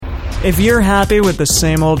If you're happy with the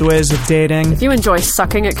same old ways of dating, if you enjoy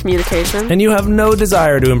sucking at communication, and you have no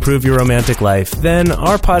desire to improve your romantic life, then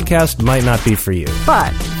our podcast might not be for you.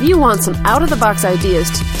 But if you want some out-of-the-box ideas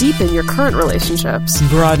to deepen your current relationships,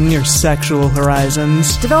 broaden your sexual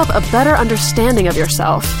horizons, develop a better understanding of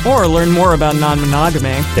yourself, or learn more about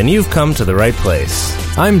non-monogamy, then you've come to the right place.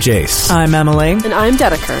 I'm Jace. I'm Emily. And I'm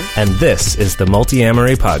Dedeker. And this is the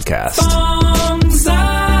Multi-Amory Podcast. Songs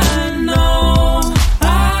I know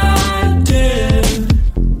I did,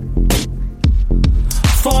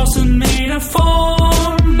 forcing me to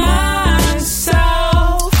form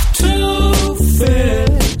myself to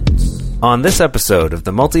fit. On this episode of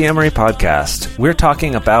the Multi-Amory Podcast, we're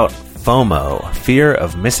talking about FOMO, fear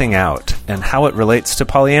of missing out, and how it relates to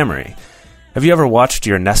polyamory. Have you ever watched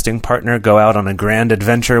your nesting partner go out on a grand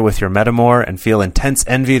adventure with your metamor and feel intense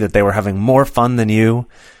envy that they were having more fun than you?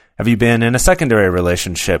 Have you been in a secondary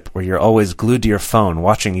relationship where you're always glued to your phone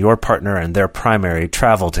watching your partner and their primary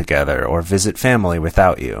travel together or visit family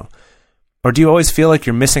without you? Or do you always feel like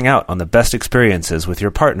you're missing out on the best experiences with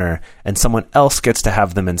your partner and someone else gets to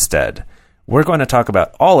have them instead? We're going to talk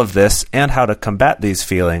about all of this and how to combat these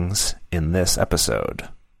feelings in this episode.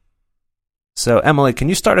 So, Emily, can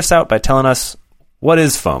you start us out by telling us what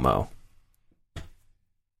is FOMO?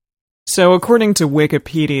 So, according to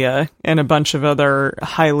Wikipedia and a bunch of other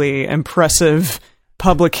highly impressive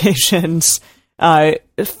publications,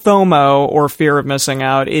 FOMO, or fear of missing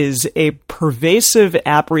out, is a pervasive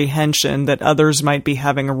apprehension that others might be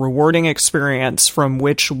having a rewarding experience from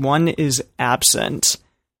which one is absent.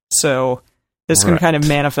 So, this can kind of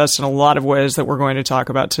manifest in a lot of ways that we're going to talk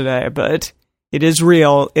about today, but it is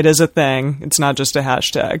real. It is a thing. It's not just a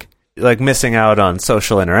hashtag. Like missing out on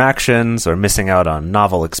social interactions or missing out on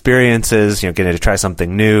novel experiences, getting to try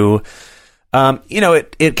something new.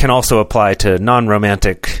 It can also apply to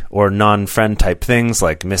non-romantic or non-friend type things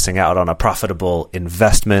like missing out on a profitable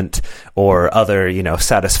investment or other,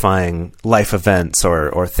 satisfying life events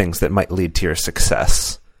or things that might lead to your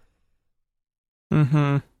success.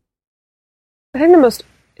 Mm-hmm. I think the most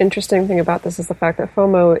interesting thing about this is the fact that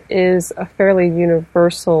FOMO is a fairly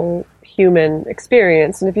universal human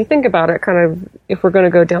experience. And if you think about it, if we're going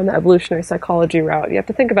to go down the evolutionary psychology route, you have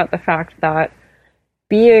to think about the fact that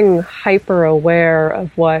being hyper aware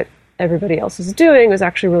of what everybody else is doing was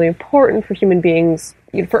actually really important for human beings,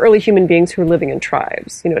 for early human beings who were living in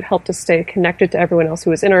tribes. It helped us stay connected to everyone else who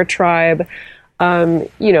was in our tribe.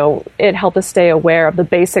 It helped us stay aware of the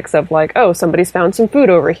basics of somebody's found some food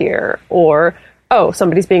over here, or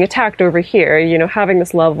somebody's being attacked over here. Having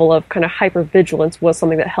this level of kind of hypervigilance was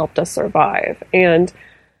something that helped us survive. And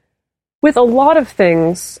with a lot of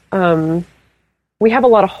things, we have a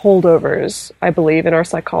lot of holdovers, I believe, in our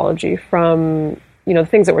psychology from, the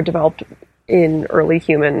things that were developed in early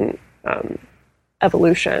human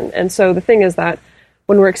evolution. And so the thing is that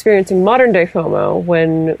when we're experiencing modern day FOMO,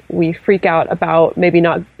 when we freak out about maybe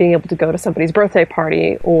not being able to go to somebody's birthday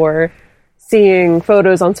party, or seeing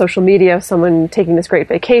photos on social media of someone taking this great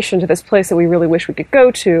vacation to this place that we really wish we could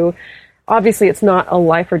go to, obviously it's not a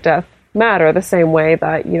life or death matter the same way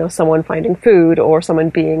that, someone finding food or someone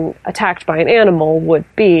being attacked by an animal would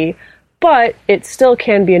be. But it still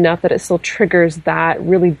can be enough that it still triggers that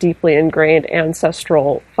really deeply ingrained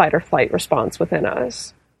ancestral fight or flight response within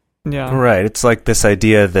us. Yeah. Right. It's like this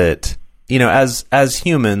idea that, as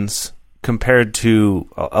humans, compared to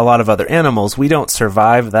a lot of other animals, we don't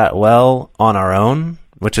survive that well on our own,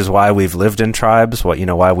 which is why we've lived in tribes,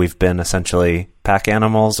 why we've been essentially pack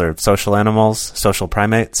animals or social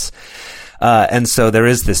primates. And so there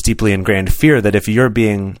is this deeply ingrained fear that if you're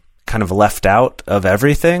being kind of left out of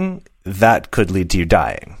everything, that could lead to you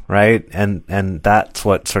dying, right? And that's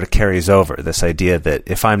what sort of carries over, this idea that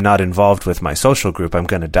if I'm not involved with my social group, I'm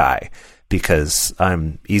going to die because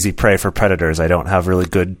I'm easy prey for predators. I don't have really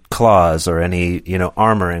good claws or any,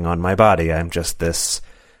 armoring on my body. I'm just this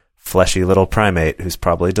fleshy little primate who's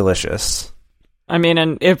probably delicious. I mean,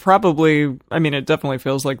 and it definitely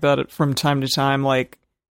feels like that from time to time, like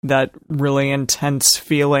that really intense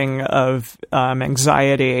feeling of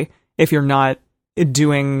anxiety if you're not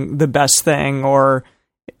doing the best thing, or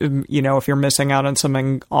if you're missing out on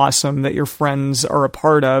something awesome that your friends are a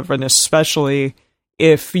part of, and especially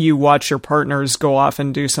if you watch your partners go off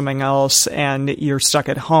and do something else and you're stuck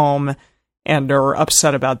at home and are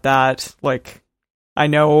upset about that. Like, I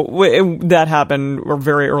know that happened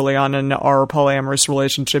very early on in our polyamorous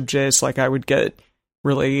relationship, Jace. Like, I would get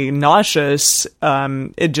really nauseous,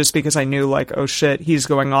 just because I knew, like, oh shit, he's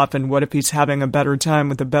going off, and what if he's having a better time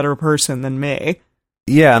with a better person than me?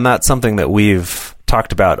 Yeah, and that's something that we've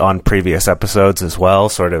talked about on previous episodes as well,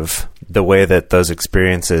 sort of the way that those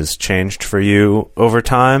experiences changed for you over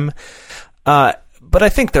time. But I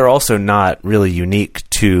think they're also not really unique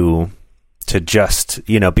to just,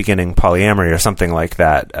 beginning polyamory or something like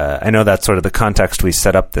that. I know that's sort of the context we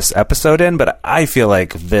set up this episode in, but I feel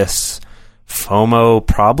like this FOMO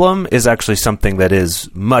problem is actually something that is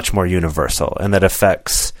much more universal and that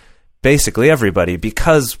affects basically everybody,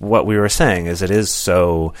 because what we were saying is it is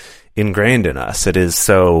so ingrained in us. It is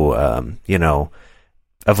so,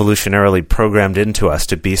 evolutionarily programmed into us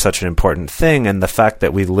to be such an important thing. And the fact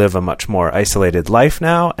that we live a much more isolated life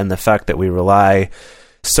now, and the fact that we rely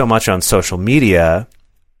so much on social media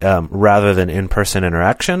rather than in-person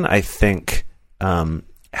interaction, I think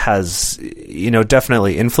has,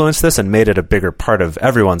 definitely influenced this and made it a bigger part of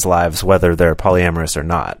everyone's lives, whether they're polyamorous or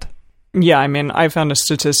not. Yeah, I mean, I found a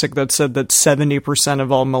statistic that said that 70%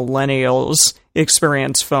 of all millennials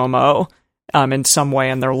experience FOMO in some way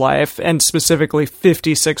in their life, and specifically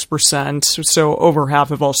 56%, so over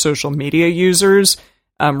half of all social media users,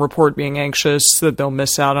 report being anxious that they'll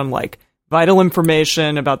miss out on, vital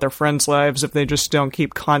information about their friends' lives if they just don't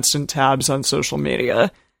keep constant tabs on social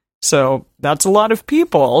media. So that's a lot of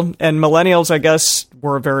people, and millennials, I guess,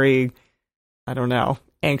 were a very,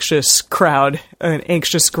 anxious crowd, an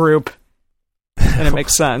anxious group. And it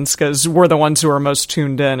makes sense, because we're the ones who are most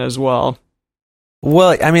tuned in as well.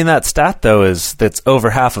 Well, I mean, that stat, though, that's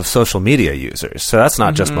over half of social media users. So that's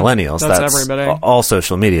not just millennials. That's everybody. All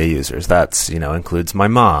social media users. That's, includes my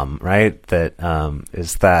mom, right? That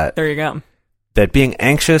is that. There you go. That being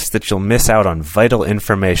anxious that you'll miss out on vital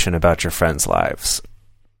information about your friends' lives.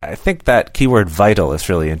 I think that keyword vital is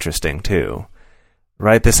really interesting, too.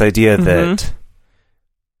 Right? This idea that,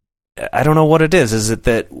 I don't know what it is. Is it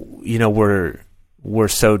that, we're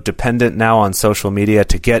so dependent now on social media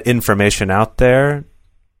to get information out there?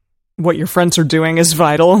 What your friends are doing is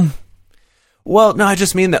vital? Well, no, I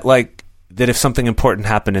just mean that, that if something important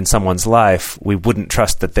happened in someone's life, we wouldn't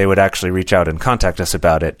trust that they would actually reach out and contact us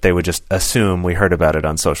about it. They would just assume we heard about it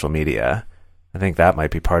on social media. I think that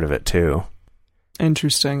might be part of it, too.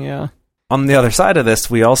 Interesting, yeah. On the other side of this,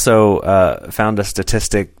 we also found a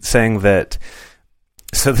statistic saying that,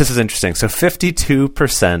 so this is interesting, so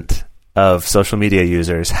 52% of social media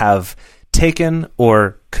users have taken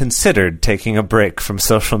or considered taking a break from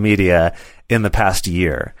social media in the past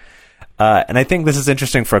year. And I think this is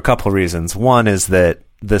interesting for a couple reasons. One is that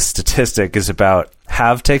the statistic is about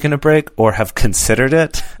have taken a break or have considered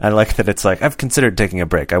it. I like that it's I've considered taking a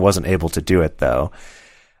break. I wasn't able to do it, though.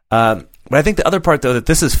 But I think the other part, though, that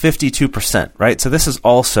this is 52%, right? So this is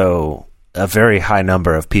also a very high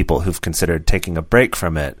number of people who've considered taking a break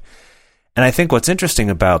from it. And I think what's interesting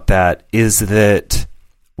about that is that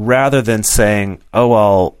rather than saying,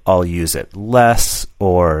 I'll use it less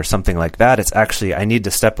or something like that, it's actually, I need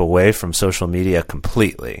to step away from social media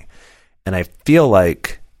completely. And I feel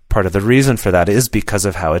like part of the reason for that is because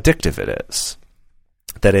of how addictive it is.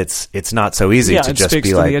 That it's not so easy to just be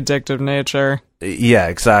to the addictive nature. Yeah,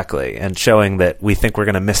 exactly. And showing that we think we're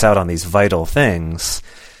going to miss out on these vital things,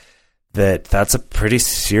 that's a pretty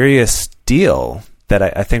serious deal.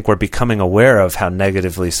 That I think we're becoming aware of how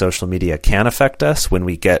negatively social media can affect us when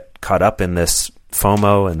we get caught up in this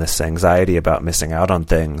FOMO and this anxiety about missing out on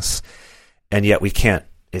things. And yet we can't,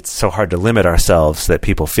 it's so hard to limit ourselves that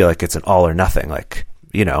people feel like it's an all or nothing.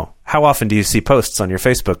 How often do you see posts on your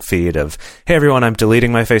Facebook feed of, hey, everyone, I'm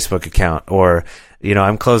deleting my Facebook account, or,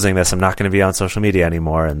 I'm closing this, I'm not going to be on social media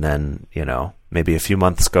anymore. And then, maybe a few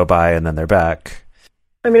months go by and then they're back.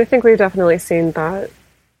 I mean, I think we've definitely seen that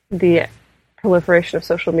the proliferation of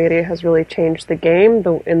social media has really changed the game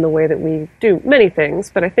in the way that we do many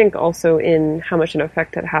things, but I think also in how much an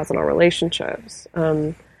effect it has on our relationships.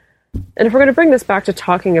 And if we're going to bring this back to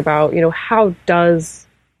talking about, how does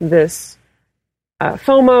this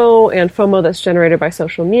FOMO and FOMO that's generated by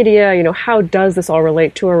social media, how does this all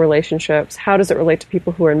relate to our relationships? How does it relate to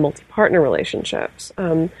people who are in multi-partner relationships?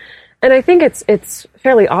 And I think it's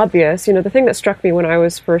fairly obvious. The thing that struck me when I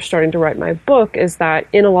was first starting to write my book is that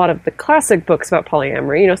in a lot of the classic books about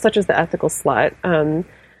polyamory, such as The Ethical Slut,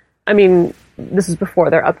 I mean, this is before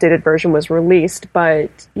their updated version was released, but,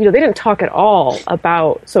 they didn't talk at all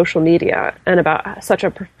about social media and about such a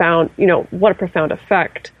profound, what a profound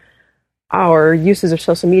effect our uses of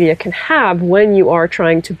social media can have when you are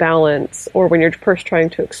trying to balance or when you're first trying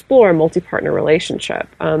to explore a multi-partner relationship.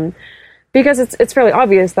 Because it's fairly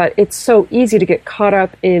obvious that it's so easy to get caught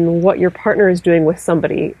up in what your partner is doing with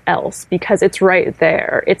somebody else because it's right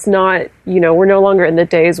there. It's not, we're no longer in the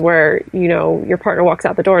days where, your partner walks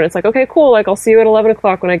out the door and it's okay, cool, I'll see you at 11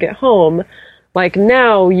 o'clock when I get home. Like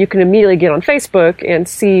now you can immediately get on Facebook and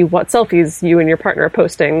see what selfies you and your partner are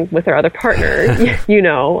posting with their other partner. You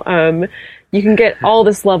know, you can get all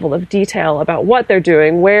this level of detail about what they're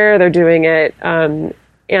doing, where they're doing it, and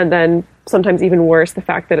then sometimes even worse, the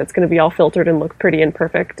fact that it's going to be all filtered and look pretty and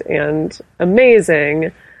perfect and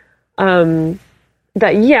amazing. It's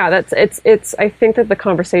I think that the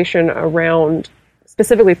conversation around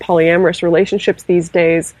specifically polyamorous relationships these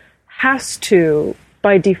days has to,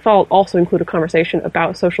 by default, also include a conversation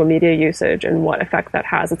about social media usage and what effect that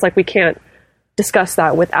has. It's like we can't discuss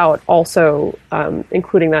that without also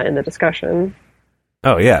including that in the discussion.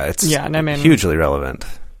 Oh, yeah. It's and I mean, hugely relevant.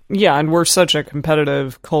 Yeah, and we're such a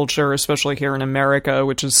competitive culture, especially here in America,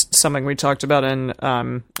 which is something we talked about in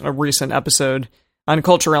a recent episode on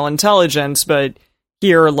cultural intelligence. But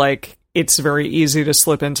here, like, it's very easy to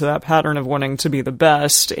slip into that pattern of wanting to be the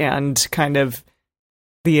best and kind of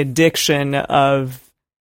the addiction of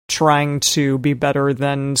trying to be better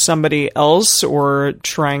than somebody else, or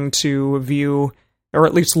trying to view, or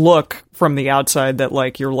at least look from the outside, that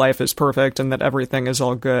like your life is perfect and that everything is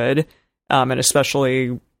all good. And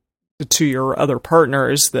especially to your other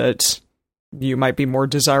partners, that you might be more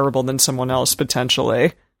desirable than someone else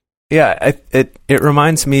potentially. Yeah, it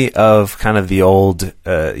reminds me of kind of the old,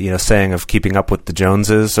 saying of keeping up with the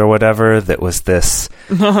Joneses or whatever. That was this,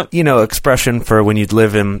 expression for when you'd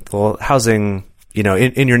live in housing,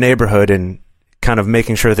 in your neighborhood, and kind of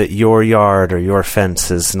making sure that your yard or your fence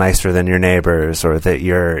is nicer than your neighbor's, or that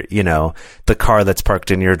your, the car that's parked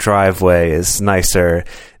in your driveway is nicer.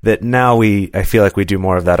 That now I feel like we do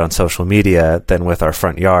more of that on social media than with our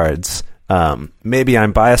front yards. Maybe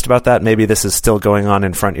I'm biased about that. Maybe this is still going on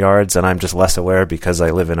in front yards and I'm just less aware because I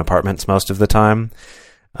live in apartments most of the time.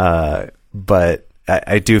 But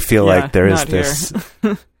I do feel like there is this,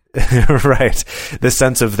 right. This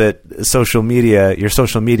sense of that your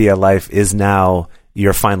social media life is now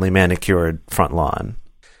your finely manicured front lawn.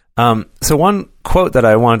 So one quote that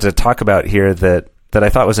I wanted to talk about here that I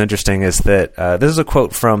thought was interesting is that, this is a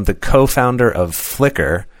quote from the co-founder of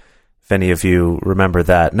Flickr. If any of you remember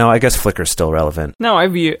that. No, I guess Flickr's still relevant. No,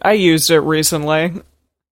 I used it recently.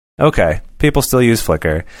 Okay, people still use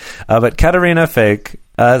Flickr. But Katerina Fake,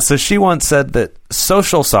 so she once said that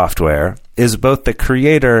social software is both the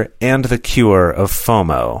creator and the cure of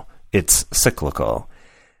FOMO. It's cyclical.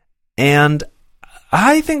 And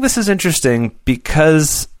I think this is interesting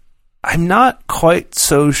because I'm not quite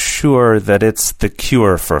so sure that it's the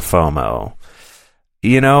cure for FOMO.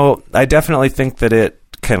 I definitely think that it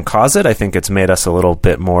can cause it. I think it's made us a little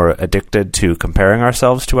bit more addicted to comparing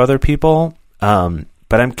ourselves to other people.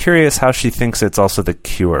 But I'm curious how she thinks it's also the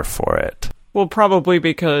cure for it. Well, probably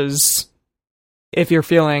because if you're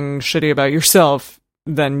feeling shitty about yourself,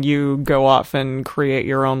 then you go off and create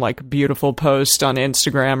your own like beautiful post on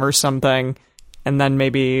Instagram or something, and then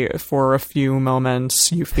maybe for a few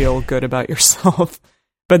moments you feel good about yourself.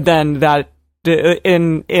 But then that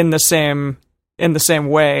in the same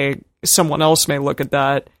way, someone else may look at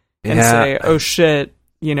that and say, oh shit,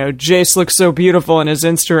 Jace looks so beautiful in his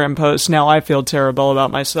Instagram post. Now I feel terrible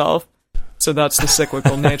about myself. So that's the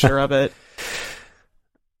cyclical nature of it.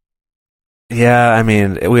 Yeah, I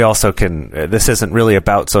mean, we also this isn't really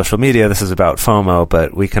about social media, this is about FOMO,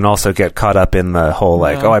 but we can also get caught up in the whole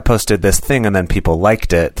I posted this thing and then people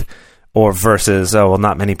liked it. Or versus,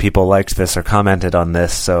 not many people liked this or commented on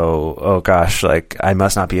this, so, oh gosh, like, I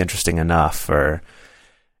must not be interesting enough, or,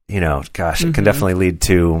 it can definitely lead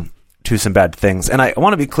to some bad things. And I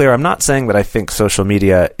want to be clear, I'm not saying that I think social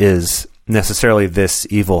media is necessarily this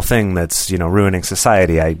evil thing that's, ruining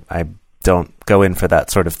society. I don't go in for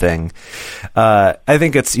that sort of thing. I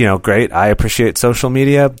think it's, great. I appreciate social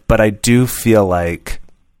media, but I do feel like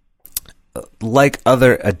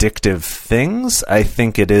other addictive things, I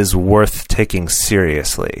think it is worth taking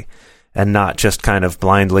seriously and not just kind of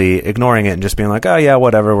blindly ignoring it and just being like, oh yeah,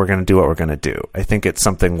 whatever, we're going to do what we're going to do. I think it's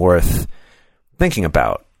something worth thinking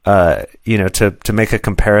about. To make a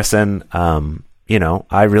comparison,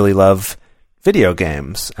 I really love video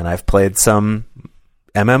games and I've played some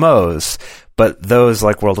MMOs, but those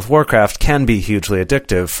like World of Warcraft can be hugely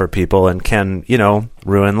addictive for people and can,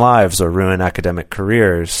 ruin lives or ruin academic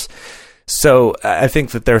careers. So I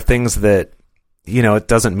think that there are things that, it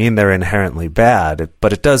doesn't mean they're inherently bad,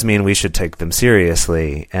 but it does mean we should take them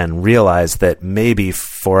seriously and realize that maybe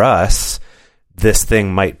for us, this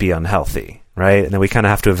thing might be unhealthy, right? And then we kind of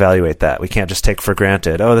have to evaluate that. We can't just take for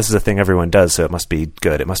granted, this is a thing everyone does, so it must be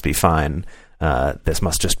good, it must be fine. This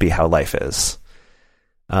must just be how life is.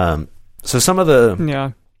 So some of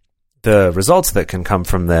the results that can come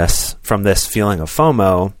from this feeling of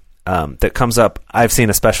FOMO, that comes up, I've seen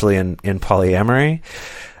especially in polyamory,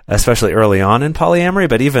 especially early on in polyamory,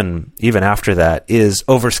 but even after that, is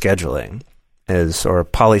overscheduling, or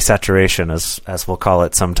polysaturation, as we'll call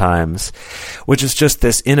it sometimes, which is just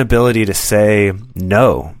this inability to say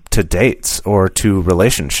no to dates or to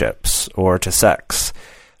relationships or to sex.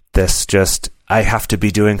 This just, I have to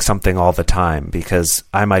be doing something all the time because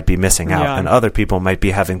I might be missing out, and other people might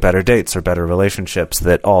be having better dates or better relationships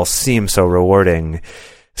that all seem so rewarding.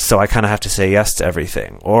 So I kind of have to say yes to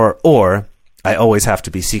everything, or I always have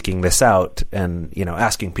to be seeking this out and,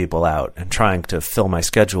 asking people out and trying to fill my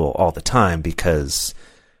schedule all the time because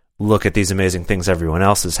look at these amazing things everyone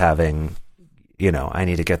else is having. I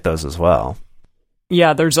need to get those as well.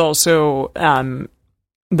 Yeah, there's also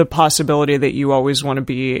the possibility that you always want to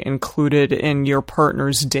be included in your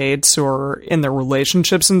partner's dates or in their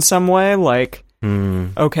relationships in some way. Like,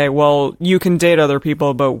 okay, well, you can date other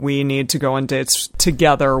people, but we need to go on dates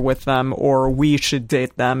together with them, or we should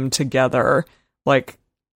date them together. Like,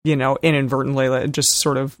 inadvertently, just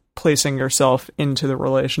sort of placing yourself into the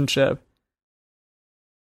relationship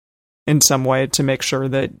in some way to make sure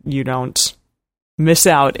that you don't miss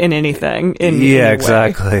out in anything. Yeah,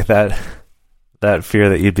 exactly. That fear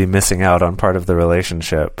that you'd be missing out on part of the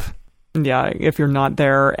relationship. Yeah, if you're not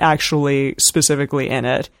there actually specifically in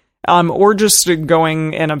it. Or just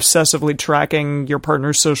going and obsessively tracking your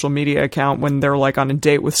partner's social media account when they're like on a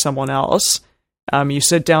date with someone else. You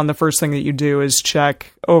sit down, the first thing that you do is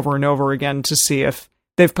check over and over again to see if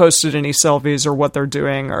they've posted any selfies or what they're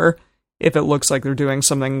doing, or if it looks like they're doing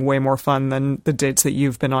something way more fun than the dates that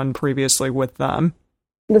you've been on previously with them.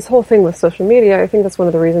 This whole thing with social media, I think that's one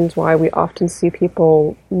of the reasons why we often see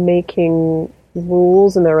people making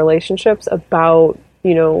rules in their relationships about,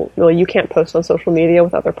 you can't post on social media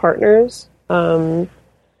with other partners.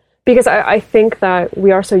 Because I think that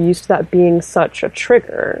we are so used to that being such a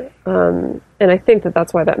trigger. And I think that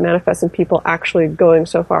that's why that manifests in people actually going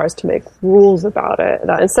so far as to make rules about it.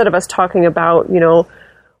 That instead of us talking about,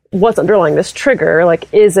 what's underlying this trigger,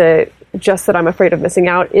 like, is it just that I'm afraid of missing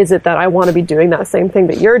out? Is it that I want to be doing that same thing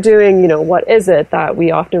that you're doing? What is it that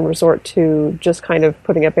we often resort to just kind of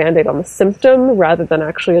putting a Band-Aid on the symptom rather than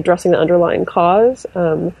actually addressing the underlying cause?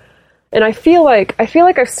 And I feel like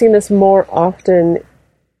I've seen this more often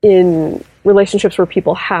in relationships where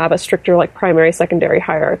people have a stricter like primary secondary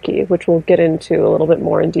hierarchy, which we'll get into a little bit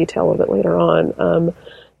more in detail a little bit later on.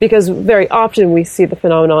 Because very often we see the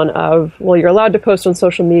phenomenon of, well, you're allowed to post on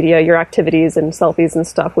social media your activities and selfies and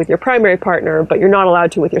stuff with your primary partner, but you're not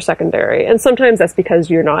allowed to with your secondary. And sometimes that's because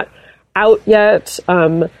you're not out yet,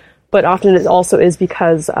 but often it also is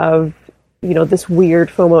because of, this weird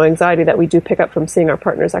FOMO anxiety that we do pick up from seeing our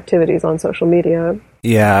partner's activities on social media.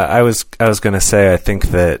 Yeah, I was going to say, I think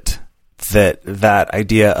that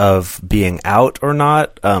idea of being out or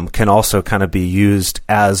not can also kind of be used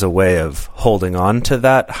as a way of holding on to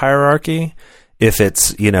that hierarchy. If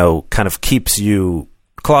it's, kind of keeps you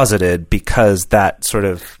closeted because that sort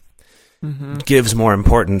of gives more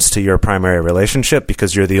importance to your primary relationship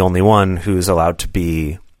because you're the only one who's allowed to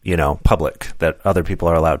be, public, that other people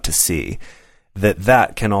are allowed to see.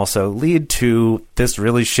 That can also lead to this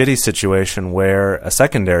really shitty situation where a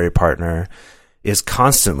secondary partner is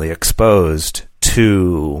constantly exposed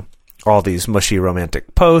to all these mushy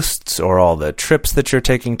romantic posts or all the trips that you're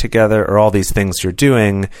taking together or all these things you're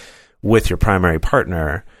doing with your primary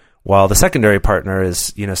partner, while the secondary partner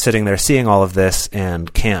is, sitting there seeing all of this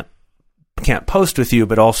and can't post with you,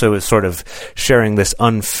 but also is sort of sharing this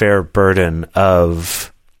unfair burden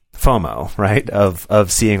of FOMO, right?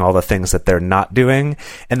 Of seeing all the things that they're not doing.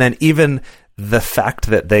 And then even the fact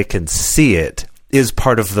that they can see it is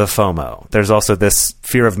part of the FOMO. There's also this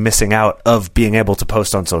fear of missing out of being able to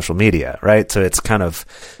post on social media, right? So it's kind of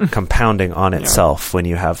compounding on itself when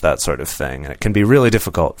you have that sort of thing. And it can be really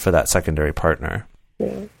difficult for that secondary partner.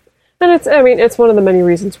 Yeah. And it's one of the many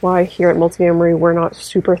reasons why here at Multiamory we're not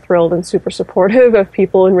super thrilled and super supportive of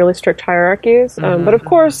people in really strict hierarchies. But of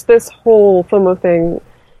course, this whole FOMO thing,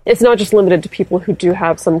 it's not just limited to people who do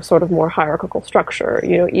have some sort of more hierarchical structure.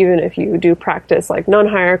 Even if you do practice like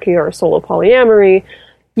non-hierarchy or solo polyamory,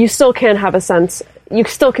 you still can have a sense, you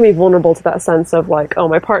still can be vulnerable to that sense of like, oh,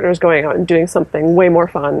 my partner's going out and doing something way more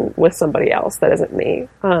fun with somebody else that isn't me.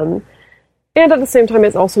 And at the same time,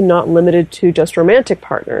 it's also not limited to just romantic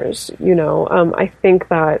partners. I think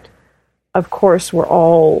that, of course, we're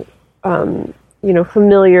all,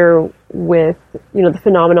 familiar with, the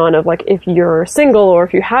phenomenon of like, if you're single or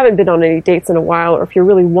if you haven't been on any dates in a while, or if you're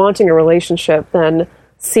really wanting a relationship, then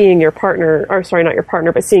seeing your partner, or sorry, not your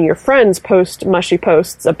partner, but seeing your friends post mushy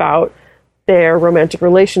posts about their romantic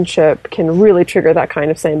relationship can really trigger that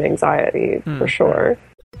kind of same anxiety for sure.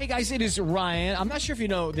 Hey guys, it is Ryan. I'm not sure if you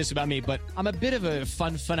know this about me, but I'm a bit of a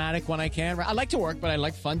fun fanatic when I can. I like to work, but I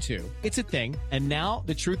like fun too. It's a thing. And now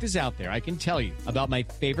the truth is out there. I can tell you about my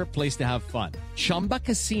favorite place to have fun. Chumba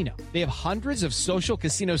Casino. They have hundreds of social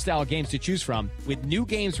casino style games to choose from with new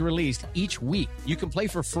games released each week. You can play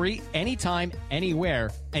for free anytime,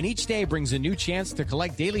 anywhere. And each day brings a new chance to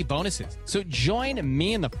collect daily bonuses. So join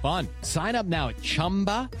me in the fun. Sign up now at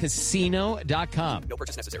ChumbaCasino.com. No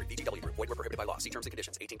purchase necessary. VGW Group. Void where prohibited by law. See terms and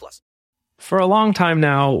conditions. 18+. For a long time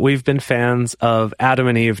now, we've been fans of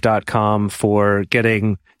AdamandEve.com for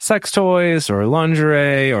getting sex toys or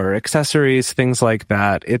lingerie or accessories, things like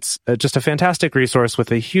that. It's just a fantastic resource with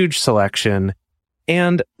a huge selection.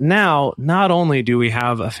 And now, not only do we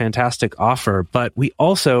have a fantastic offer, but we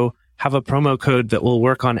also have a promo code that will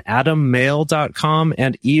work on AdamMail.com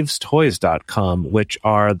and EvesToys.com, which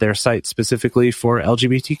are their sites specifically for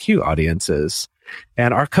LGBTQ audiences.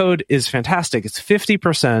 And our code is fantastic. It's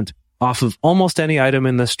 50% off of almost any item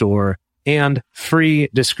in the store and free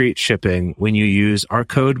discreet shipping when you use our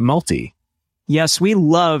code MULTI. Yes, we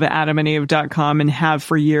love AdamandEve.com and have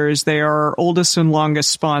for years. They are our oldest and longest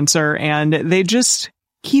sponsor, and they just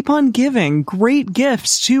keep on giving great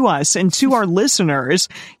gifts to us and to our listeners.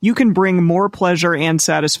 You can bring more pleasure and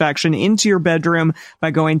satisfaction into your bedroom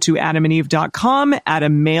by going to AdamandEve.com,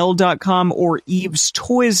 AdamMail.com, or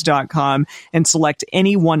EvesToys.com and select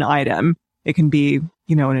any one item. It can be,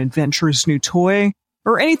 an adventurous new toy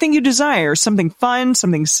or anything you desire, something fun,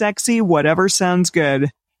 something sexy, whatever sounds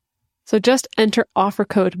good. So just enter offer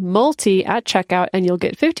code MULTI at checkout and you'll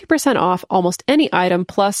get 50% off almost any item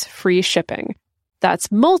plus free shipping.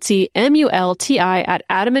 That's MULTI, M-U-L-T-I, at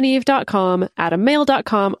AdamandEve.com,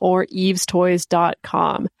 AdamMail.com, or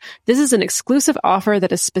EvesToys.com. This is an exclusive offer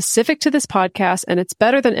that is specific to this podcast, and it's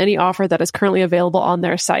better than any offer that is currently available on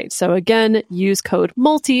their site. So again, use code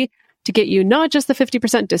MULTI to get you not just the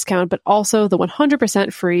 50% discount, but also the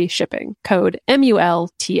 100% free shipping. Code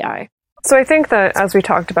MULTI. So I think that, as we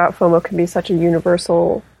talked about, FOMO can be such a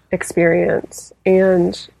universal experience.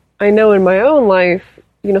 And I know in my own life,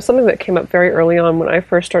 something that came up very early on when I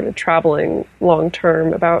first started traveling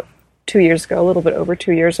long-term about 2 years ago, a little bit over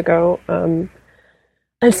 2 years ago. And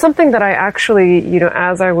something that I actually,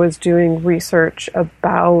 as I was doing research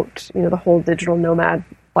about, the whole digital nomad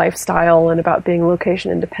lifestyle and about being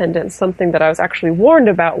location independent, something that I was actually warned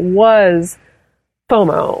about was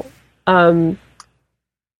FOMO.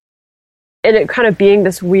 And it kind of being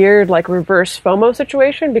this weird, reverse FOMO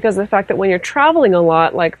situation, because of the fact that when you're traveling a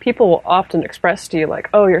lot, people will often express to you,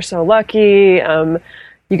 oh, you're so lucky,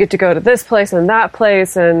 you get to go to this place and that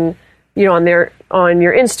place, and, on your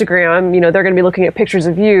Instagram, they're going to be looking at pictures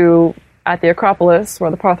of you at the Acropolis, where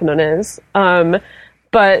the Parthenon is.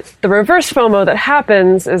 But the reverse FOMO that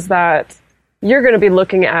happens is that you're going to be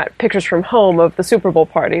looking at pictures from home of the Super Bowl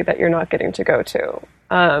party that you're not getting to go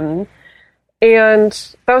to. And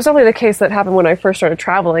that was definitely the case that happened when I first started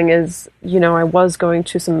traveling is, I was going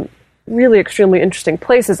to some really extremely interesting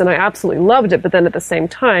places and I absolutely loved it. But then at the same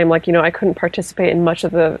time, I couldn't participate in much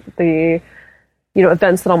of the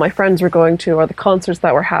events that all my friends were going to, or the concerts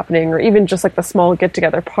that were happening, or even just the small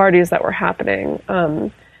get-together parties that were happening.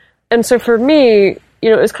 And so for me,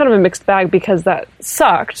 it was kind of a mixed bag because that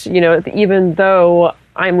sucked, even though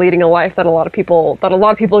I'm leading a life that a lot of people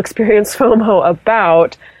experience FOMO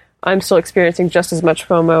about, I'm still experiencing just as much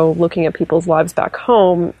FOMO looking at people's lives back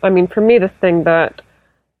home. I mean, for me, the thing that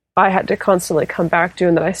I had to constantly come back to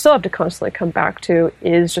and that I still have to constantly come back to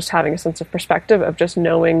is just having a sense of perspective of just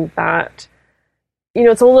knowing that,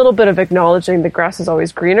 it's a little bit of acknowledging the grass is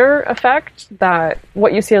always greener effect, that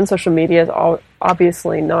what you see on social media is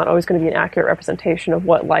obviously not always going to be an accurate representation of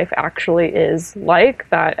what life actually is like,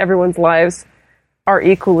 that everyone's lives are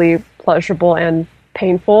equally pleasurable and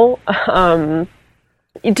painful.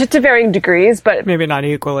 To varying degrees, but maybe not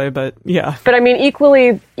equally, but yeah. But I mean,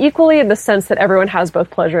 equally in the sense that everyone has both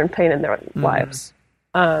pleasure and pain in their lives.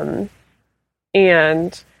 And,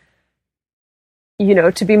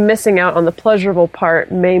 to be missing out on the pleasurable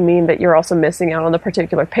part may mean that you're also missing out on the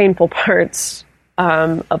particular painful parts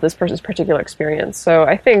of this person's particular experience. So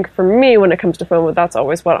I think for me, when it comes to FOMO, that's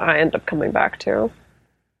always what I end up coming back to.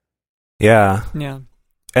 Yeah. Yeah.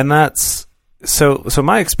 And that's... So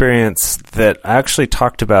my experience that I actually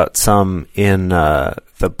talked about some in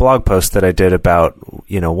the blog post that I did about,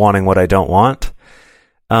 wanting what I don't want.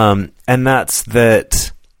 And that's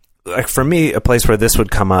that, for me, a place where this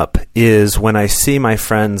would come up is when I see my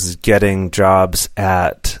friends getting jobs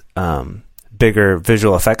at bigger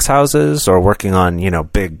visual effects houses or working on,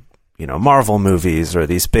 big, Marvel movies or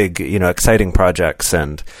these big, exciting projects.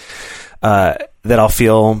 And that I'll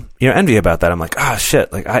feel, envy about that. I'm like,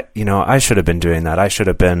 shit, like I should have been doing that. I should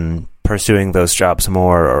have been pursuing those jobs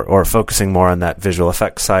more or focusing more on that visual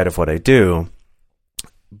effects side of what I do.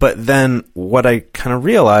 But then what I kind of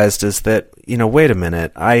realized is that, wait a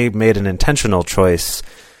minute, I made an intentional choice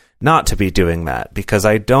not to be doing that, because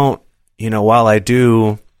I don't, while I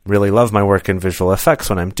do really love my work in visual effects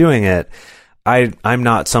when I'm doing it, I'm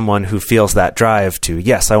not someone who feels that drive to,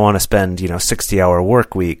 yes, I want to spend, 60-hour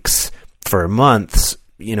work weeks for months,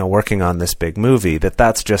 working on this big movie.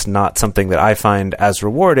 That's just not something that I find as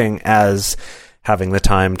rewarding as having the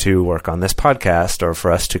time to work on this podcast, or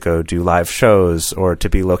for us to go do live shows, or to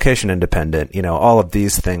be location independent, all of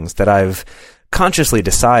these things that I've consciously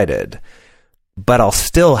decided. But I'll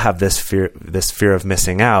still have this fear of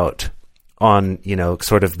missing out on,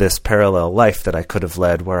 sort of this parallel life that I could have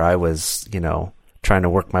led, where I was, trying to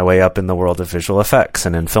work my way up in the world of visual effects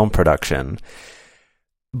and in film production.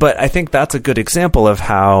 But I think that's a good example of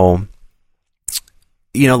how,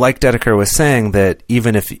 like Dedeker was saying, that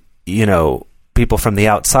even if, people from the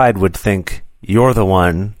outside would think you're the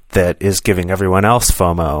one that is giving everyone else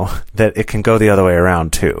FOMO, that it can go the other way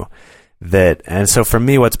around too. And so for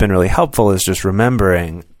me, what's been really helpful is just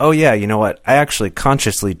remembering, oh yeah, you know what? I actually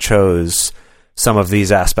consciously chose some of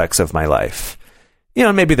these aspects of my life.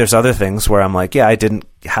 Maybe there's other things where I'm like, yeah, I didn't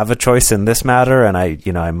have a choice in this matter, and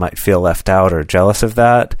I might feel left out or jealous of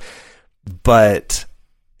that. But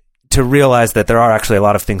to realize that there are actually a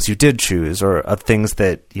lot of things you did choose, or things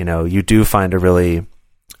that, you do find a really,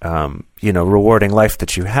 rewarding life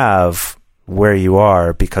that you have where you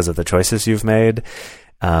are because of the choices you've made.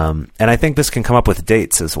 And I think this can come up with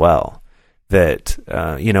dates as well. That,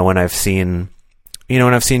 when I've seen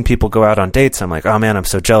people go out on dates, I'm like, oh man, I'm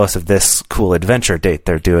so jealous of this cool adventure date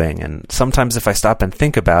they're doing. And sometimes if I stop and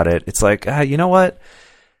think about it, it's like, you know what?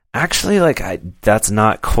 Actually, that's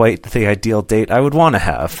not quite the ideal date I would want to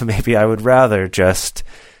have. Maybe I would rather just,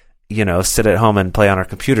 sit at home and play on our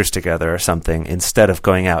computers together or something, instead of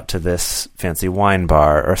going out to this fancy wine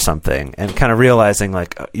bar or something. And kind of realizing,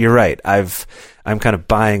 like, you're right, I'm kind of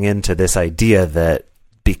buying into this idea that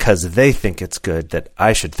because they think it's good, that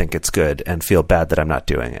I should think it's good and feel bad that I'm not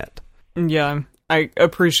doing it. Yeah, I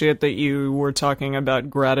appreciate that you were talking about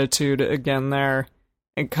gratitude again there,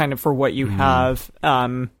 and kind of for what you have,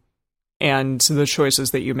 and the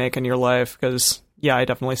choices that you make in your life, because, yeah, I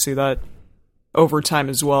definitely see that over time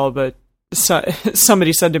as well. But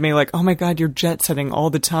somebody said to me, like, oh my God, you're jet setting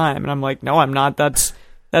all the time. And I'm like, no, I'm not. That's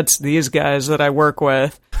these guys that I work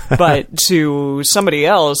with. But to somebody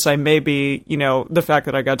else, I may be, the fact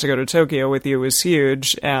that I got to go to Tokyo with you was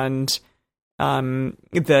huge. And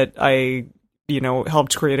that I,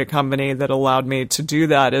 helped create a company that allowed me to do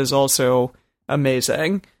that is also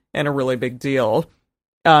amazing and a really big deal.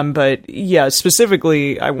 But yeah,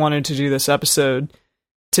 specifically, I wanted to do this episode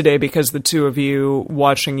today because the two of you,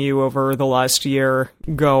 watching you over the last year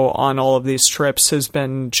go on all of these trips, has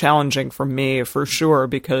been challenging for me for sure,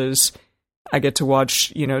 because I get to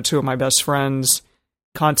watch, two of my best friends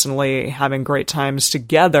constantly having great times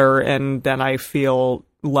together, and then I feel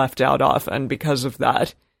left out often because of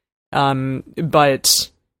that.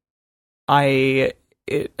 But I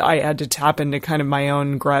had to tap into kind of my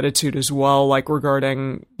own gratitude as well, like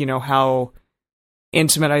regarding, how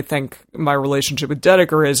intimate I think my relationship with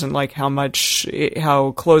Dedeker is, and like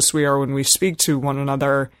how close we are when we speak to one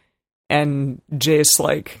another, and Jace,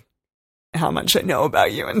 like, how much I know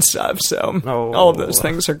about you and stuff. So all of those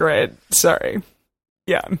things are great. Sorry.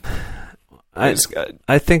 Yeah. It's good.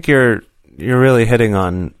 I think you're really hitting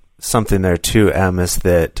on something there too, Em, is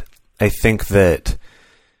that I think that,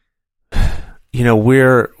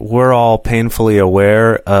 we're all painfully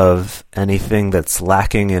aware of anything that's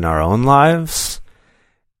lacking in our own lives,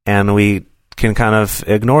 and we can kind of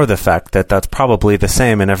ignore the fact that that's probably the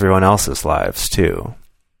same in everyone else's lives too.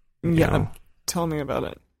 Yeah. Tell me about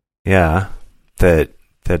it. Yeah, that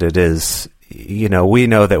it is, we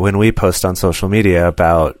know that when we post on social media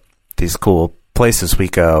about these cool places we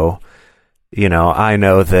go, I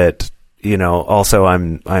know that, also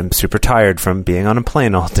I'm super tired from being on a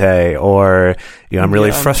plane all day, or, I'm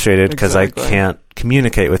really frustrated because I can't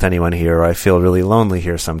communicate with anyone here, or I feel really lonely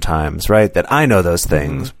here sometimes, right? That I know those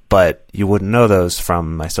things, but you wouldn't know those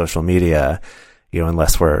from my social media,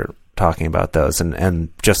 unless we're talking about those. And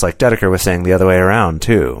just like Dedeker was saying, the other way around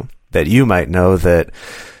too, that you might know that,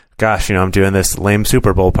 gosh, I'm doing this lame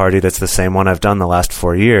Super Bowl party that's the same one I've done the last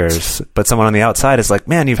 4 years. But someone on the outside is like,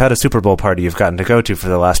 man, you've had a Super Bowl party you've gotten to go to for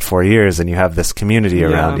the last 4 years, and you have this community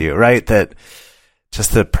around you, right? That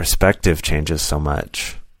just the perspective changes so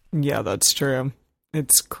much. Yeah, that's true.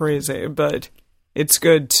 It's crazy, but it's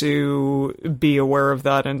good to be aware of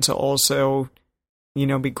that, and to also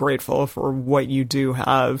be grateful for what you do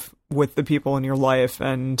have with the people in your life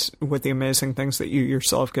and with the amazing things that you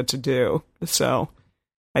yourself get to do. So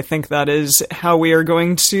I think that is how we are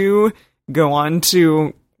going to go on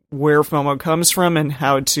to where FOMO comes from and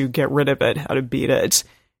how to get rid of it, how to beat it.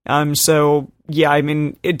 So yeah, I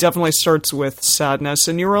mean, it definitely starts with sadness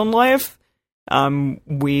in your own life.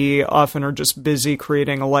 We often are just busy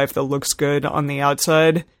creating a life that looks good on the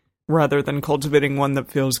outside rather than cultivating one that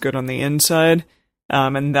feels good on the inside.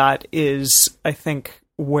 And that is, I think,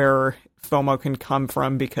 where FOMO can come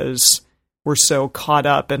from, because we're so caught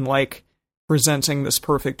up in like presenting this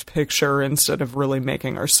perfect picture instead of really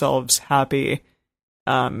making ourselves happy,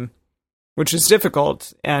 which is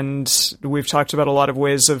difficult. And we've talked about a lot of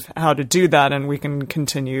ways of how to do that, and we can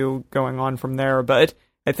continue going on from there. But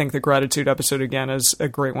I think the gratitude episode, again, is a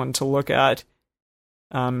great one to look at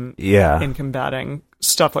in combating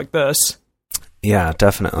stuff like this. Yeah,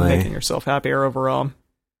 definitely. Making yourself happier overall.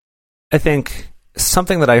 I think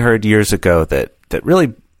something that I heard years ago that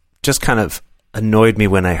really just kind of annoyed me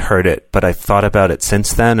when I heard it, but I've thought about it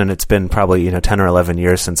since then, and it's been probably 10 or 11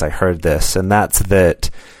 years since I heard this, and that's that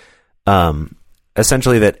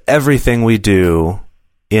essentially that everything we do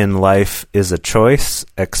in life is a choice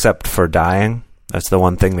except for dying. That's the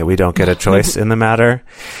one thing that we don't get a choice in the matter.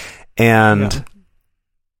 And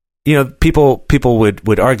people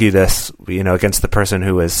would argue this, against the person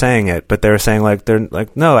who is saying it, but they're saying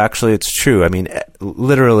no, actually it's true. I mean,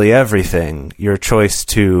 literally everything, your choice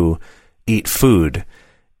to eat food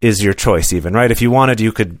is your choice even, right? If you wanted,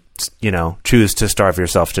 you could, choose to starve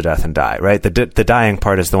yourself to death and die, right? The dying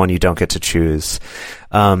part is the one you don't get to choose.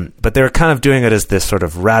 But they're kind of doing it as this sort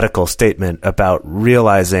of radical statement about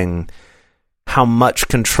realizing how much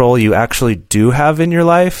control you actually do have in your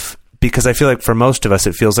life. Because I feel like for most of us,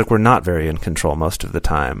 it feels like we're not very in control most of the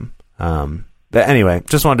time. But anyway,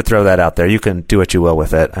 just wanted to throw that out there. You can do what you will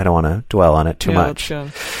with it. I don't want to dwell on it too much.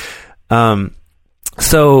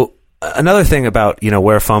 So another thing about,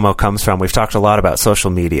 where FOMO comes from, we've talked a lot about social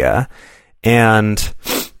media. And,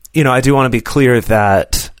 I do want to be clear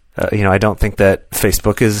that, I don't think that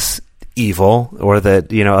Facebook is evil or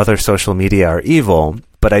that, other social media are evil.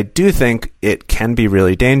 But I do think it can be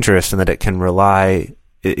really dangerous, and that it can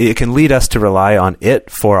lead us to rely on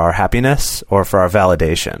it for our happiness or for our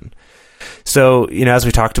validation. So, as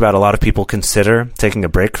we talked about, a lot of people consider taking a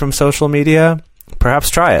break from social media. Perhaps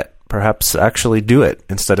try it. Perhaps actually do it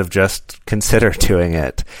instead of just consider doing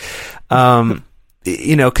it.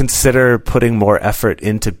 Consider putting more effort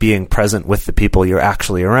into being present with the people you're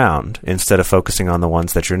actually around instead of focusing on the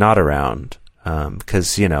ones that you're not around.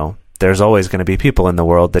 Because, there's always going to be people in the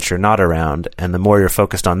world that you're not around, and the more you're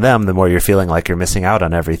focused on them, the more you're feeling like you're missing out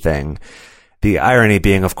on everything. The irony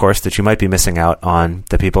being, of course, that you might be missing out on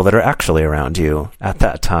the people that are actually around you at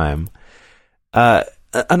that time.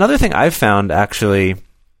 Another thing I've found, actually,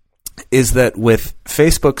 is that with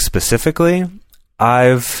Facebook specifically,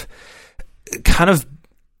 I've kind of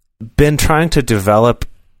been trying to develop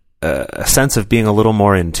a sense of being a little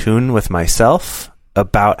more in tune with myself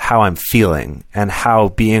about how I'm feeling and how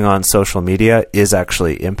being on social media is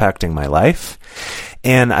actually impacting my life.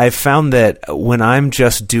 And I've found that when I'm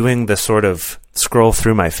just doing the sort of scroll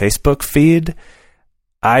through my Facebook feed,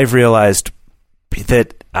 I've realized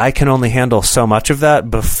that I can only handle so much of that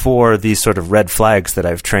before these sort of red flags that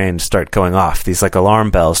I've trained start going off. These like alarm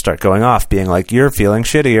bells start going off, being like, you're feeling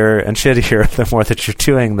shittier and shittier the more that you're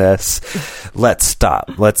doing this. Let's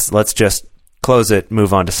stop. Let's just close it,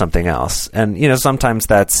 move on to something else. And, sometimes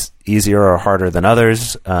that's easier or harder than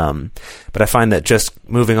others. But I find that just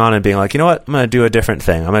moving on and being like, you know what, I'm going to do a different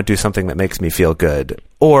thing. I'm going to do something that makes me feel good.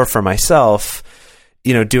 Or for myself,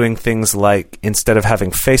 doing things like, instead of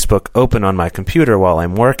having Facebook open on my computer while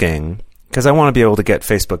I'm working, because I want to be able to get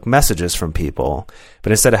Facebook messages from people,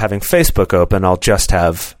 but instead of having Facebook open, I'll just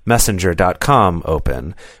have messenger.com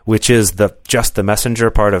open, which is just the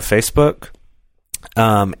messenger part of Facebook.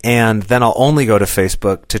 And then I'll only go to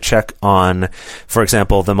Facebook to check on, for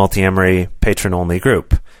example, the Multiamory patron-only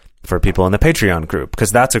group for people in the Patreon group,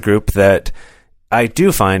 because that's a group that I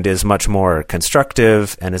do find is much more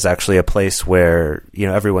constructive and is actually a place where,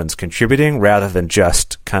 everyone's contributing rather than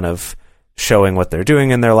just kind of showing what they're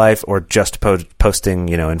doing in their life or just posting,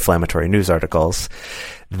 inflammatory news articles.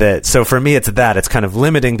 So for me, it's kind of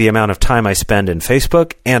limiting the amount of time I spend in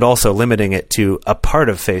Facebook and also limiting it to a part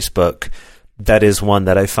of Facebook that is one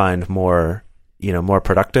that I find more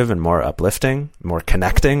productive and more uplifting, more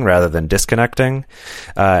connecting rather than disconnecting.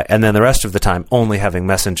 And then the rest of the time only having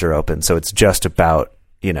Messenger open. So it's just about,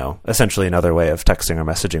 essentially another way of texting or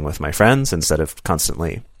messaging with my friends instead of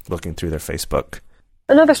constantly looking through their Facebook.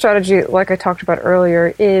 Another strategy, like I talked about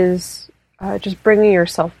earlier, is just bringing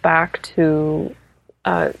yourself back to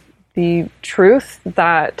the truth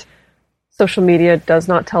that social media does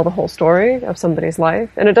not tell the whole story of somebody's life,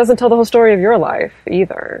 and it doesn't tell the whole story of your life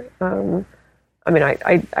either. I mean,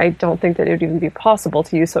 I don't think that it would even be possible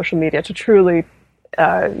to use social media to truly,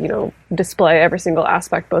 display every single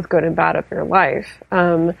aspect, both good and bad, of your life.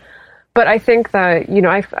 But I think that,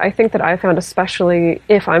 I think that I found, especially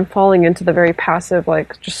if I'm falling into the very passive,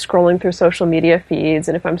 like just scrolling through social media feeds,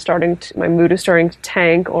 and if I'm my mood is starting to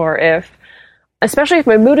tank, or especially if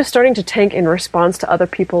my mood is starting to tank in response to other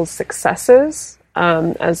people's successes,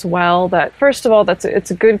 as well, that first of all,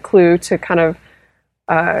 it's a good clue to kind of,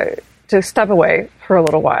 to step away for a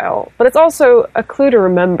little while. But it's also a clue to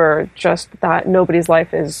remember just that nobody's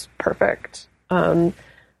life is perfect. And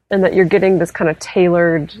that you're getting this kind of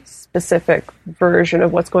tailored, specific version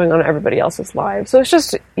of what's going on in everybody else's lives. So it's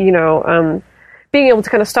just, being able to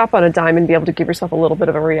kind of stop on a dime and be able to give yourself a little bit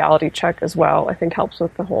of a reality check as well, I think helps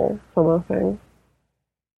with the whole FOMO thing.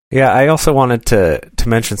 Yeah, I also wanted to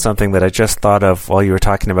mention something that I just thought of while you were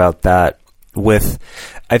talking about that.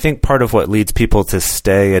 I think part of what leads people to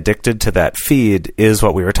stay addicted to that feed is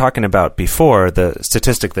what we were talking about before, the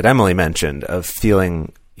statistic that Emily mentioned of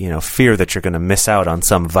feeling, fear that you're going to miss out on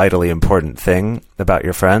some vitally important thing about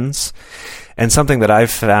your friends. And something that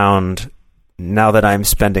I've found now that I'm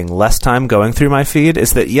spending less time going through my feed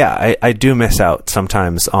is that, I do miss out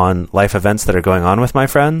sometimes on life events that are going on with my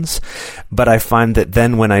friends. But I find that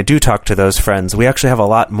then when I do talk to those friends, we actually have a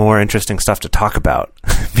lot more interesting stuff to talk about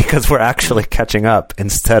because we're actually catching up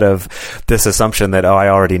instead of this assumption that, I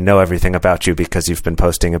already know everything about you because you've been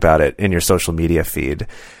posting about it in your social media feed.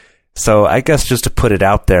 So I guess just to put it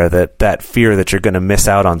out there that fear that you're going to miss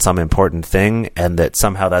out on some important thing and that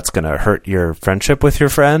somehow that's going to hurt your friendship with your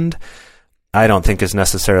friend, I don't think is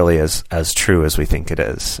necessarily as true as we think it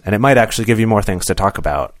is. And it might actually give you more things to talk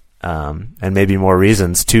about, and maybe more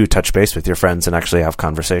reasons to touch base with your friends and actually have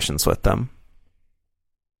conversations with them.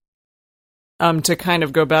 To kind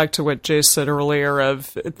of go back to what Jace said earlier of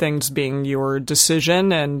things being your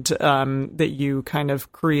decision and that you kind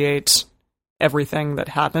of create everything that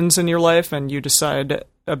happens in your life and you decide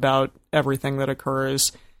about everything that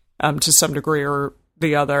occurs to some degree or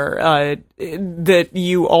the other, that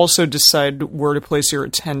you also decide where to place your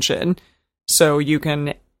attention. So you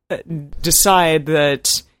can decide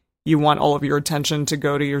that you want all of your attention to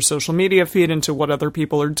go to your social media feed and to what other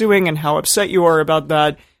people are doing and how upset you are about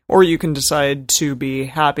that, or you can decide to be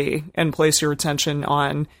happy and place your attention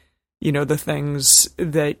on, the things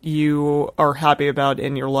that you are happy about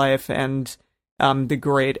in your life and the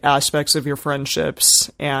great aspects of your friendships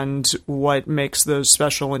and what makes those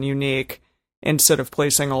special and unique, instead of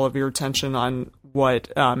placing all of your attention on what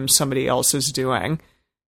somebody else is doing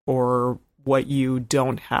or what you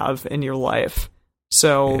don't have in your life.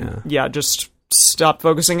 So, just stop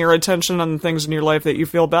focusing your attention on the things in your life that you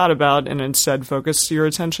feel bad about and instead focus your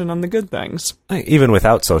attention on the good things. Even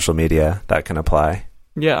without social media, that can apply.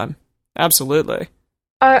 Yeah, absolutely.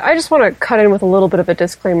 I just want to cut in with a little bit of a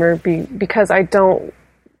disclaimer because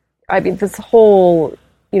this whole,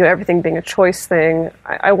 everything being a choice thing,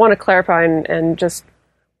 I want to clarify and just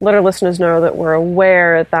let our listeners know that we're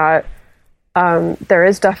aware that there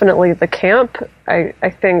is definitely the camp,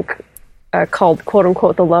 I think, called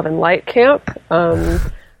quote-unquote the love and light camp,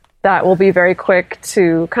 that will be very quick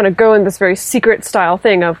to kind of go in this very secret style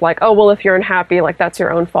thing of like, oh, well, if you're unhappy, like that's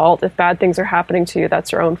your own fault. If bad things are happening to you,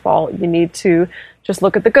 that's your own fault. You need to just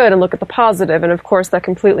look at the good and look at the positive. And of course, that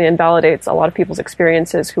completely invalidates a lot of people's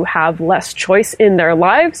experiences who have less choice in their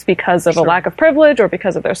lives because of a lack of privilege or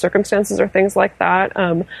because of their circumstances or things like that.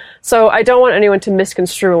 So I don't want anyone to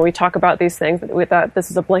misconstrue when we talk about these things that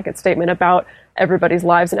this is a blanket statement about everybody's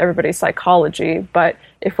lives and everybody's psychology. But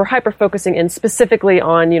if we're hyper-focusing in specifically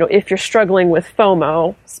on, if you're struggling with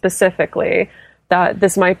FOMO specifically, that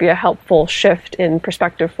this might be a helpful shift in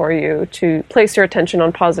perspective for you to place your attention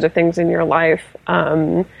on positive things in your life,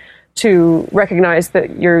 to recognize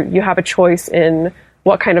that you have a choice in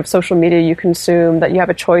what kind of social media you consume, that you have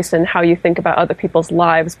a choice in how you think about other people's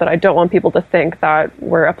lives. But I don't want people to think that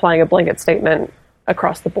we're applying a blanket statement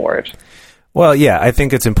across the board. Well, yeah, I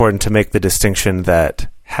think it's important to make the distinction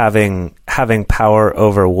that having power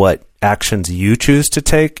over what actions you choose to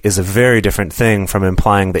take is a very different thing from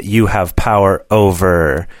implying that you have power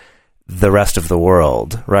over the rest of the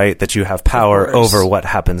world, right? That you have power over what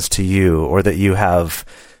happens to you, or that you have,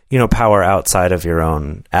 power outside of your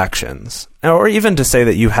own actions. Or even to say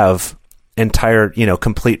that you have entire,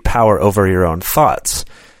 complete power over your own thoughts.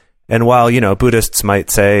 And while, Buddhists might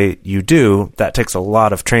say you do, that takes a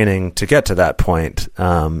lot of training to get to that point.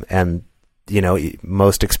 And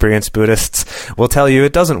most experienced Buddhists will tell you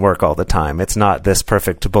it doesn't work all the time. It's not this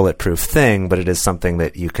perfect bulletproof thing, but it is something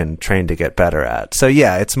that you can train to get better at. So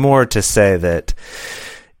yeah, it's more to say that,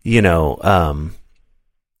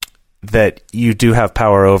 that you do have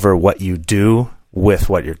power over what you do with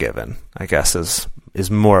what you're given, I guess is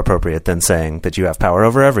more appropriate than saying that you have power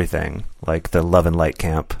over everything, like the Love and Light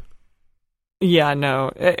camp. Yeah,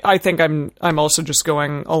 no, I think I'm also just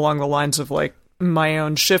going along the lines of like my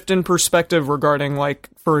own shift in perspective regarding, like,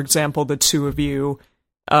 for example, the two of you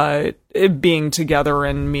being together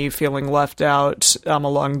and me feeling left out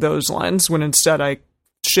along those lines, when instead I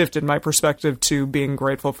shifted my perspective to being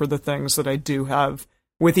grateful for the things that I do have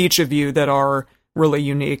with each of you that are really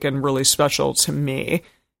unique and really special to me.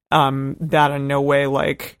 That in no way,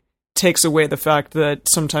 like, takes away the fact that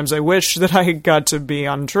sometimes I wish that I got to be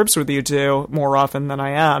on trips with you two more often than I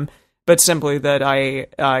am, but simply that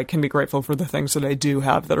I can be grateful for the things that I do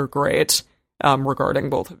have that are great regarding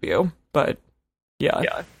both of you. But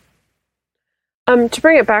yeah. To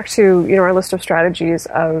bring it back to our list of strategies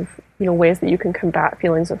of ways that you can combat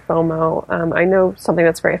feelings of FOMO, I know something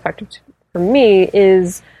that's very effective for me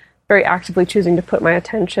is very actively choosing to put my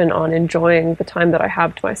attention on enjoying the time that I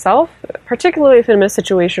have to myself, particularly if I'm in a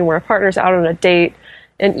situation where a partner's out on a date.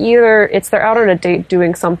 And either they're out on a date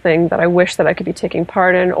doing something that I wish that I could be taking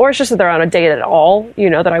part in, or it's just that they're on a date at all,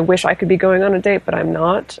 that I wish I could be going on a date, but I'm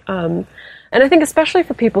not. And I think especially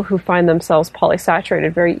for people who find themselves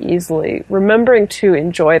polysaturated very easily, remembering to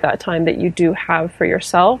enjoy that time that you do have for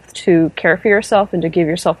yourself, to care for yourself and to give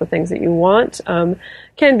yourself the things that you want,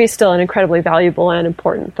 can be still an incredibly valuable and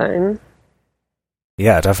important thing.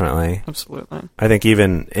 Yeah, definitely. Absolutely. I think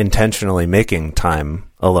even intentionally making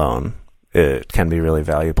time alone, it can be really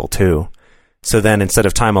valuable too. So then instead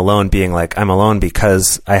of time alone being like, I'm alone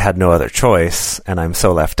because I had no other choice and I'm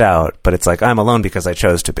so left out, but it's like, I'm alone because I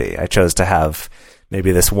chose to be. I chose to have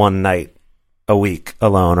maybe this one night a week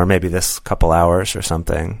alone, or maybe this couple hours or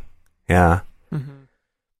something. Yeah. Mm-hmm.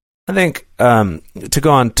 I think to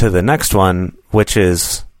go on to the next one, which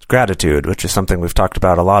is gratitude, which is something we've talked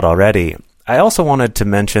about a lot already. I also wanted to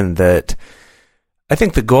mention that I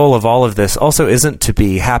think the goal of all of this also isn't to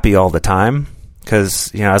be happy all the time,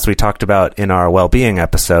 because, as we talked about in our well-being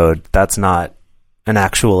episode, that's not an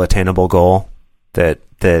actual attainable goal. To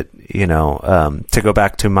go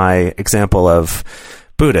back to my example of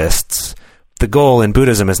Buddhists, the goal in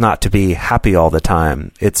Buddhism is not to be happy all the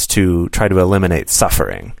time. It's to try to eliminate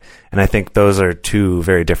suffering. And I think those are two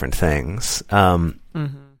very different things.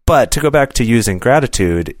 But to go back to using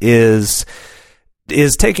gratitude is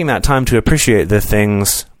taking that time to appreciate the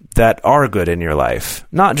things that are good in your life.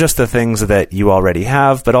 Not just the things that you already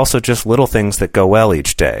have, but also just little things that go well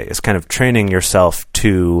each day. It's kind of training yourself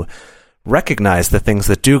to recognize the things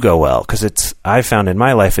that do go well. Because I found in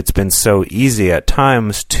my life, it's been so easy at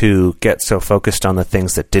times to get so focused on the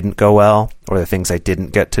things that didn't go well, or the things I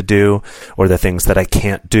didn't get to do, or the things that I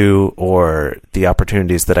can't do, or the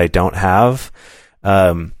opportunities that I don't have,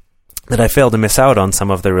 that I fail to miss out on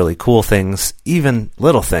some of the really cool things, even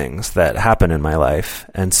little things that happen in my life.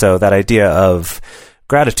 And so that idea of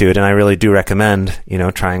gratitude, and I really do recommend,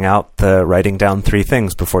 trying out the writing down 3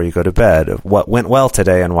 things before you go to bed of what went well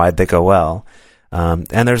today and why'd they go well.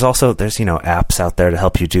 And there's apps out there to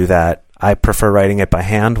help you do that. I prefer writing it by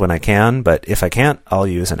hand when I can, but if I can't, I'll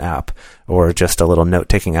use an app or just a little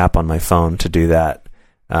note-taking app on my phone to do that.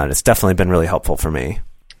 It's definitely been really helpful for me.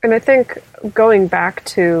 And I think going back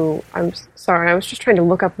to, I'm sorry, I was just trying to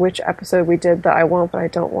look up which episode we did that I want but I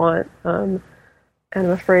don't want. And I'm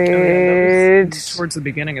afraid... that was towards the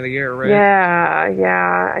beginning of the year, right?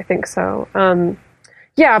 Yeah, I think so.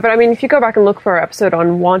 Yeah, but I mean, if you go back and look for our episode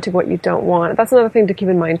on wanting what you don't want, that's another thing to keep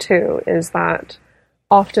in mind too, is that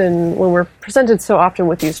often when we're presented so often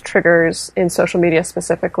with these triggers in social media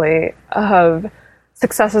specifically of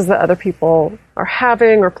successes that other people are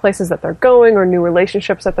having, or places that they're going, or new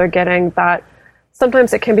relationships that they're getting, that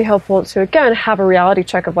sometimes it can be helpful to, again, have a reality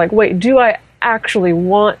check of like, wait, do I actually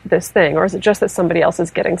want this thing, or is it just that somebody else is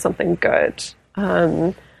getting something good?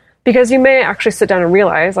 Because you may actually sit down and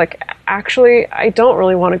realize, like, actually, I don't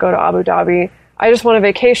really want to go to Abu Dhabi. I just want a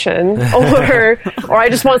vacation, or I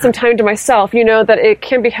just want some time to myself. That it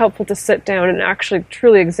can be helpful to sit down and actually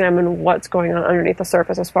truly examine what's going on underneath the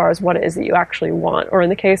surface as far as what it is that you actually want, or in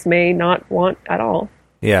the case, may not want at all.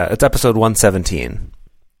 Yeah, it's episode 117,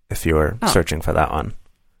 if you're searching for that one.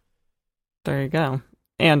 There you go.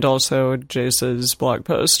 And also Jace's blog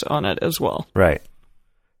post on it as well. Right.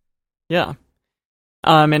 Yeah.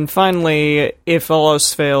 And finally, if all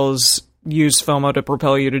else fails, use FOMO to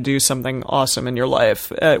propel you to do something awesome in your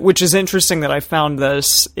life, which is interesting that I found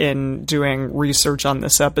this in doing research on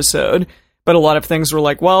this episode. But a lot of things were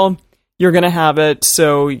like, well, you're going to have it,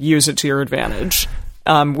 so use it to your advantage.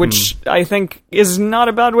 Which I think is not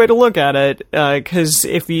a bad way to look at it, because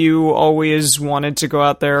if you always wanted to go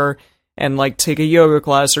out there and like take a yoga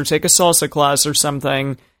class or take a salsa class or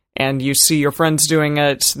something, and you see your friends doing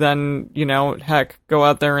it, then, heck, go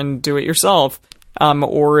out there and do it yourself.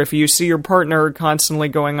 Or if you see your partner constantly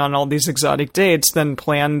going on all these exotic dates, then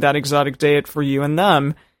plan that exotic date for you and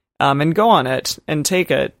them, and go on it and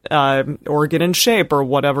take it, or get in shape or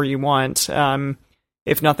whatever you want.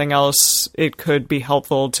 If nothing else, it could be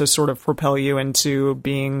helpful to sort of propel you into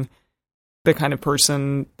being the kind of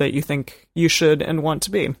person that you think you should and want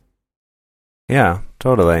to be. Yeah,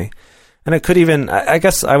 totally. And it could even, I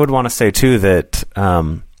guess I would want to say too that,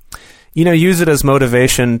 use it as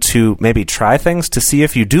motivation to maybe try things to see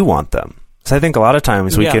if you do want them. So I think a lot of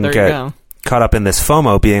times we can get caught up in this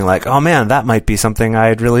FOMO being like, oh man, that might be something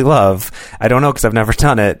I'd really love. I don't know because I've never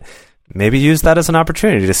done it. Maybe use that as an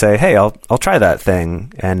opportunity to say, hey, I'll try that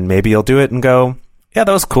thing. And maybe you'll do it and go, yeah,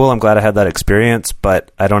 that was cool. I'm glad I had that experience,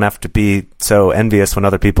 but I don't have to be so envious when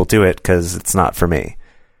other people do it because it's not for me.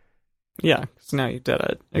 Yeah, because now you did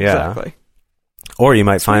it. Exactly. Yeah. Or you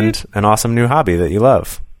might find an awesome new hobby that you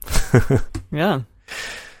love. Yeah.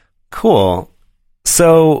 Cool.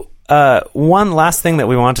 So one last thing that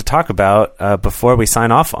we want to talk about before we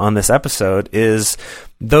sign off on this episode is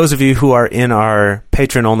those of you who are in our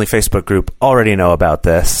patron-only Facebook group already know about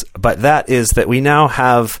this, but that is that we now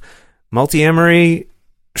have Multiamory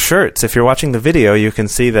shirts. If you're watching the video, you can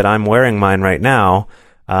see that I'm wearing mine right now.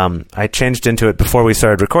 I changed into it before we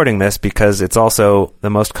started recording this because it's also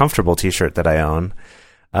the most comfortable t-shirt that I own.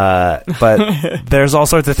 But there's all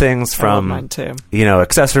sorts of things from, mine too.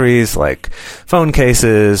 Accessories like phone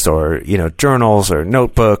cases or, journals or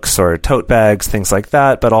notebooks or tote bags, things like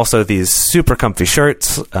that. But also these super comfy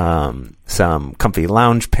shirts, some comfy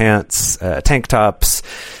lounge pants, tank tops,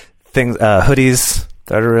 hoodies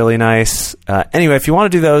that are really nice. Anyway, if you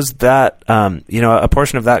want to do those, that, a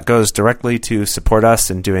portion of that goes directly to support us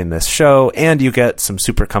in doing this show, and you get some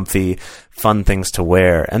super comfy, fun things to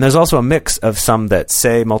wear. And there's also a mix of some that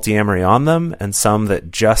say Multiamory on them and some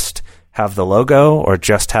that just have the logo or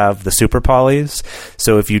just have the super polys.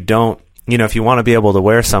 So if you don't, if you want to be able to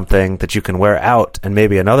wear something that you can wear out and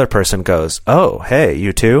maybe another person goes, oh, hey,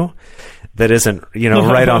 you too? That isn't,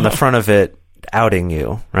 right on the front of it, outing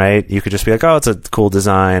you, right? You could just be like, oh, it's a cool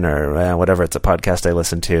design or whatever. It's a podcast I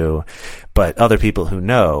listen to. But other people who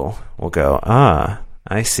know will go, I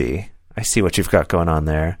see what you've got going on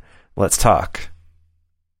there. Let's talk.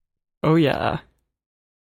 Oh, yeah.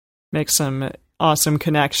 Make some awesome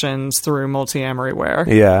connections through Multiamory wear.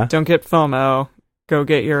 Yeah. Don't get FOMO. Go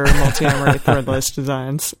get your Multiamory threadless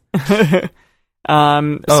designs.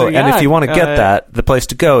 And if you want to get that, the place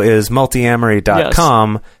to go is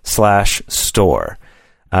multiamory.com/store.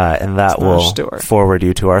 And that will forward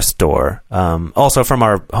you to our store. Also from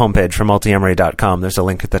our homepage from multiamory.com, there's a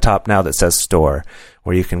link at the top now that says store,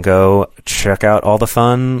 where you can go check out all the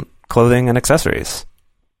fun clothing and accessories.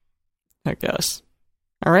 I guess.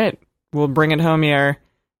 All right. We'll bring it home here.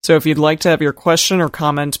 So if you'd like to have your question or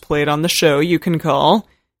comment played on the show, you can call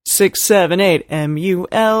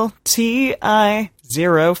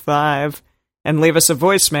 678-MULTI-05 and leave us a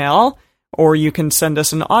voicemail, or you can send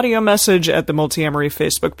us an audio message at the Multiamory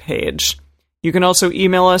Facebook page. You can also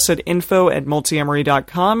email us at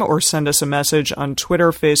info@multiamory.com or send us a message on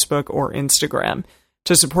Twitter, Facebook, or Instagram.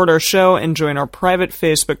 To support our show and join our private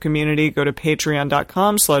Facebook community, go to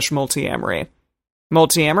patreon.com/multiamory.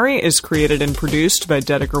 Multiamory is created and produced by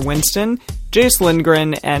Dedeker Winston, Jace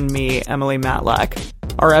Lindgren, and me, Emily Matlack.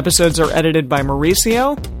 Our episodes are edited by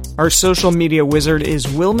Mauricio. Our social media wizard is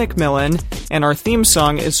Will McMillan, and our theme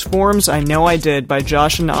song is Forms I Know I Did by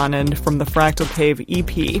Josh and Anand from the Fractal Cave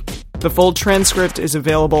EP. The full transcript is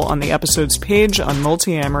available on the episode's page on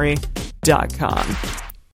multiamory.com.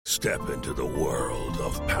 Step into the world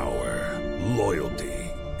of power, loyalty,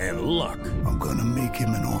 and luck. I'm gonna make him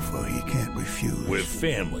an offer he can't refuse. With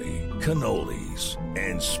family, cannolis,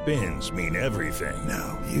 and spins mean everything.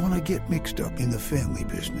 Now, you wanna get mixed up in the family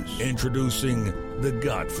business. Introducing The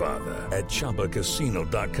Godfather at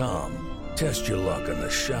ChumbaCasino.com. Test your luck in the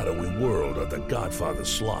shadowy world of The Godfather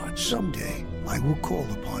slot. Someday, I will call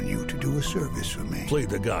upon you to do a service for me. Play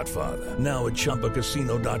The Godfather, now at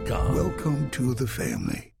ChumbaCasino.com. Welcome to the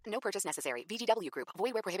family. No purchase necessary. VGW Group.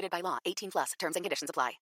 Void where prohibited by law. 18+. Terms and conditions apply.